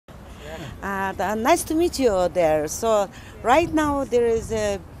Nice to meet you there. So right now there is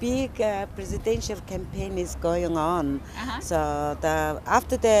a big presidential campaign is going on. So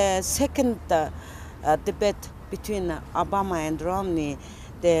after the second debate between Obama and Romney,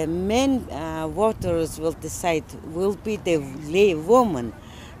 the main voters will decide will be the woman.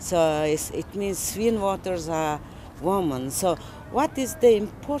 So it means swing voters are women. So what is the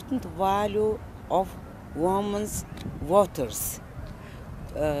important value of women's voters?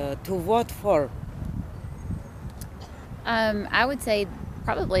 To vote for? I would say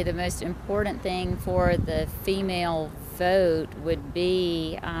probably the most important thing for the female vote would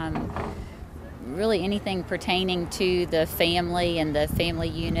be really anything pertaining to the family and the family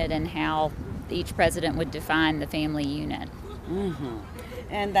unit and how each president would define the family unit. Mm-hmm.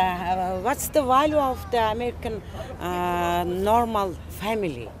 And what's the value of the American normal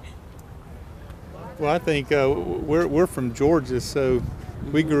family? Well, I think we're from Georgia, so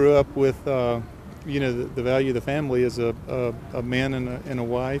we grew up with the value of the family is a man and a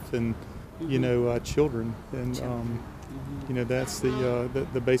wife and children, and that's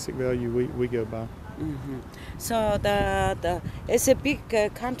the basic value we go by. Mm-hmm. So as a big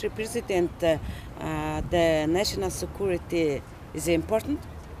country president, the national security is important.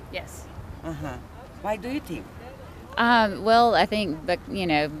 Yes. Why do you think? Well, I think,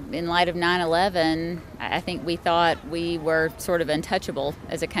 in light of 9/11, I think we thought we were sort of untouchable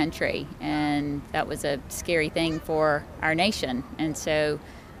as a country, and that was a scary thing for our nation. And so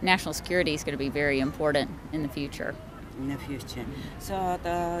national security is going to be very important in the future. In the future. So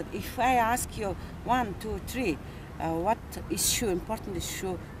if I ask you 1, 2, 3, what important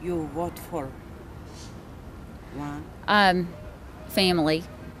issue you vote for? One? Family.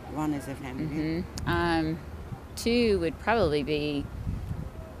 One is a family. Mm-hmm. 2 would probably be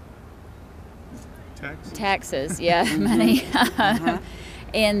taxes, money.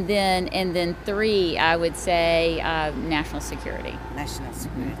 And then 3, I would say national security. National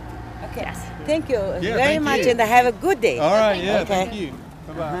security. Okay. Yes. Thank you very much, and have a good day. All right. Yeah. Okay. Thank you.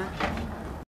 Bye bye.